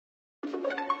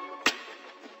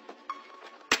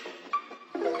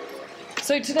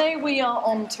So today we are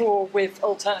on tour with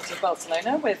Alternative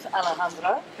Barcelona with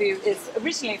Alejandra, who is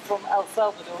originally from El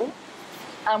Salvador.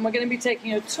 And we're going to be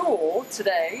taking a tour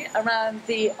today around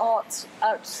the art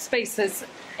spaces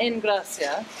in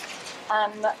Gracia.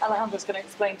 And Alejandra's going to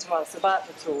explain to us about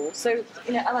the tour. So,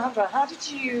 Alejandra, how did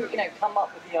you, come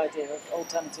up with the idea of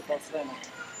Alternative Barcelona?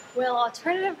 Well,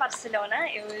 Alternative Barcelona,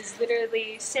 it was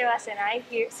literally Sebas and I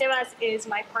here. Sebas is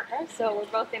my partner, so we're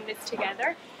both in this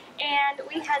together. And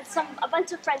we had a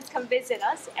bunch of friends come visit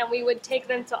us, and we would take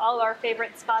them to all our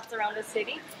favorite spots around the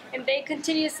city. And they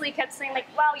continuously kept saying, like,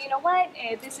 wow, you know what?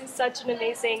 This is such an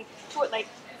amazing tour,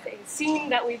 scene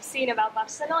that we've seen about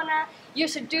Barcelona. You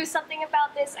should do something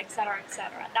about this, etc.,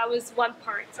 etc. That was one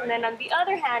part. And then on the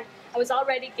other hand, I was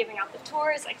already giving out the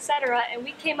tours, etc., and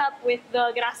we came up with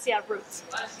the Gracia route.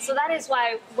 So that is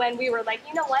why when we were like,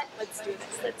 you know what, let's do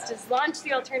this. Let's just launch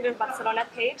the Alternative Barcelona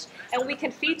page, and we can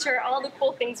feature all the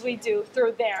cool things we do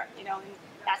through there, and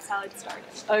that's how it started.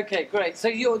 Okay, great. So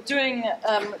you're doing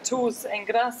tours in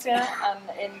Gracia and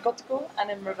in Gótico and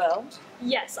in Ravel?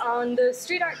 Yes, on the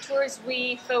street art tours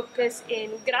we focus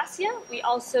in Gracia. We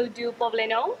also do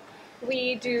Poblenou.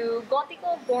 We do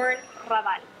Gótico, Born,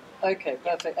 Raval. Okay,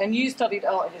 perfect. And you studied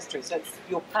art history, so it's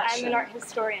your passion. I'm an art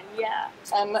historian, yeah.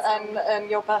 And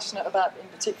you're passionate about, in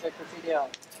particular, graffiti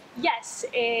art? Yes,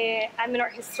 I'm an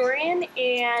art historian,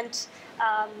 and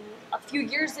a few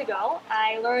years ago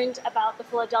I learned about the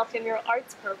Philadelphia Mural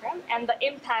Arts Program and the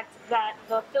impact that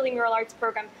the Philly Mural Arts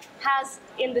Program has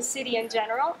in the city in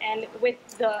general and with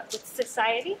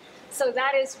society. So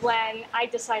that is when I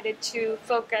decided to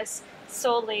focus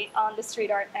solely on the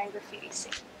street art and graffiti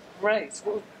scene. Great.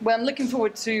 Well, I'm looking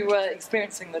forward to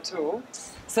experiencing the tour.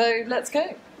 So let's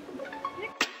go.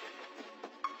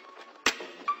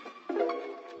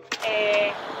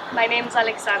 My name is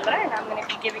Alexandra, and I'm going to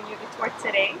be giving you the tour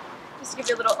today. Just to give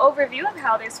you a little overview of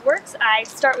how this works, I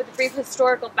start with a brief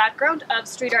historical background of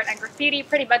street art and graffiti,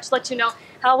 pretty much let you know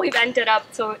how we've ended up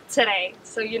to today,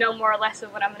 so you know more or less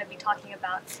of what I'm going to be talking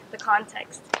about, the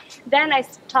context. Then I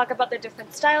talk about the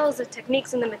different styles, the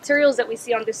techniques, and the materials that we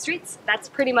see on the streets. That's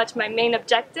pretty much my main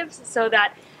objective, so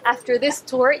that after this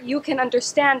tour, you can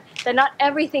understand that not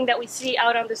everything that we see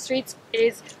out on the streets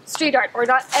is street art, or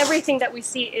not everything that we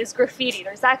see is graffiti.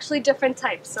 There's actually different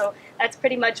types, so that's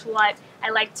pretty much what I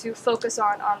like to focus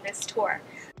on this tour.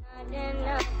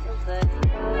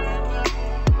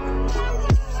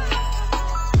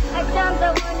 I found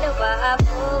the wonder why I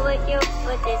fool with you,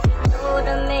 but this is new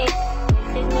to me.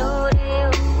 This is new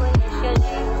to you.